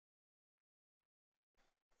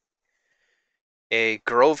A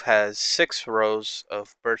grove has 6 rows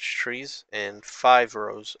of birch trees and 5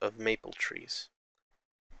 rows of maple trees.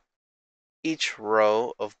 Each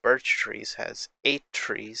row of birch trees has 8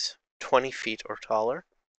 trees 20 feet or taller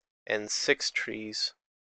and 6 trees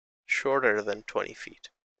shorter than 20 feet.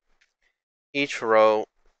 Each row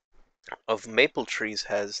of maple trees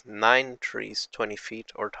has 9 trees 20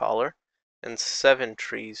 feet or taller and 7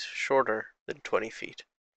 trees shorter than 20 feet.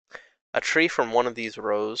 A tree from one of these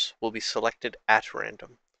rows will be selected at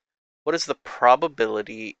random. What is the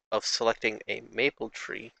probability of selecting a maple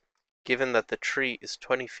tree given that the tree is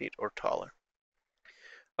 20 feet or taller?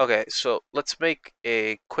 Okay, so let's make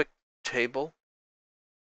a quick table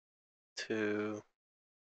to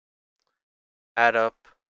add up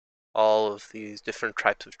all of these different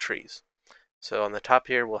types of trees. So on the top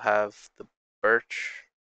here we'll have the birch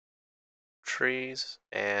trees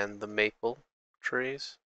and the maple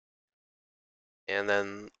trees. And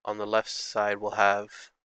then on the left side we'll have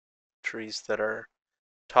trees that are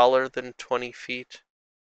taller than 20 feet,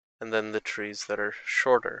 and then the trees that are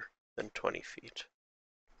shorter than 20 feet.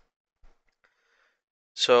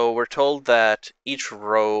 So we're told that each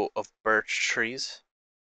row of birch trees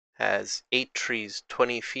has 8 trees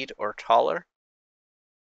 20 feet or taller,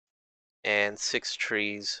 and 6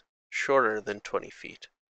 trees shorter than 20 feet.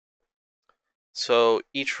 So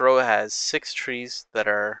each row has 6 trees that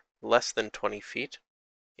are less than 20 feet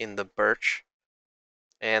in the birch,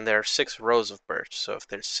 and there are 6 rows of birch. So if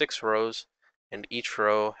there's 6 rows and each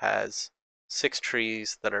row has 6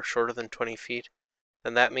 trees that are shorter than 20 feet,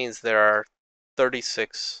 then that means there are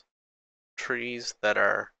 36 trees that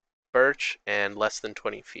are birch and less than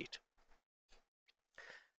 20 feet.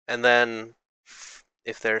 And then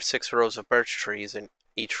if there are 6 rows of birch trees and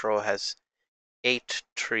each row has 8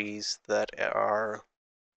 trees that are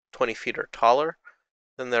 20 feet or taller,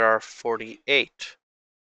 then there are 48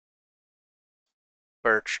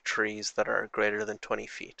 birch trees that are greater than 20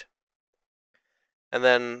 feet. And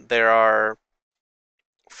then there are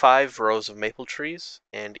 5 rows of maple trees,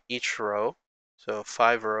 and each row, so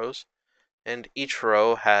 5 rows, and each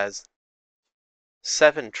row has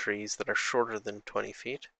 7 trees that are shorter than 20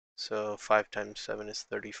 feet. So 5 times 7 is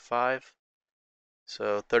 35.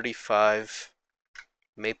 So 35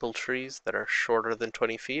 maple trees that are shorter than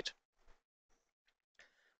 20 feet.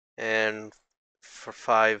 And for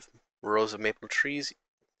 5 rows of maple trees,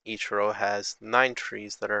 each row has 9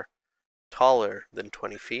 trees that are taller than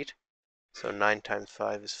 20 feet. So 9 times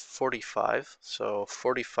 5 is 45. So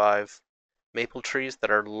 45 maple trees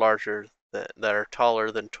that are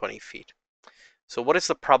taller than 20 feet. So what is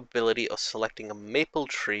the probability of selecting a maple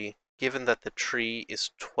tree given that the tree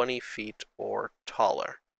is 20 feet or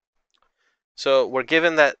taller? So we're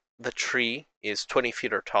given that the tree is 20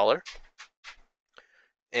 feet or taller,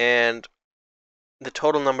 and the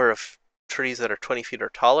total number of trees that are 20 feet or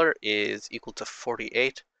taller is equal to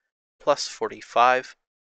 48 plus 45.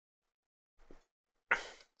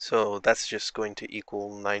 So that's just going to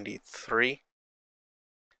equal 93.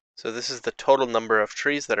 So this is the total number of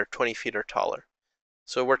trees that are 20 feet or taller.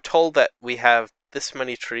 So we're told that we have this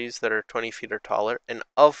many trees that are 20 feet or taller, and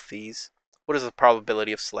of these, what is the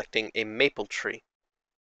probability of selecting a maple tree?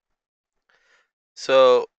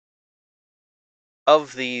 So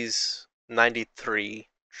of these 93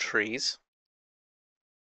 trees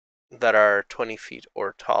that are 20 feet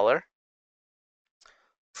or taller,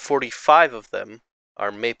 45 of them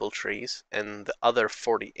are maple trees, and the other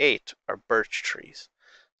 48 are birch trees.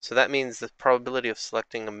 So that means the probability of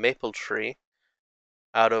selecting a maple tree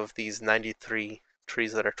out of these 93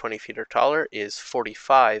 trees that are 20 feet or taller is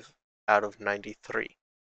 45 out of 93.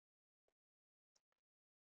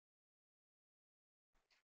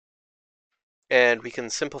 And we can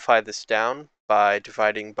simplify this down by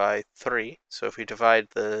dividing by 3. So if we divide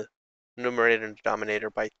the numerator and denominator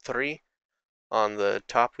by 3, on the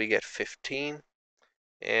top we get 15,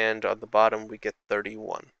 and on the bottom we get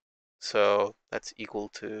 31. So that's equal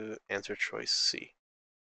to answer choice C.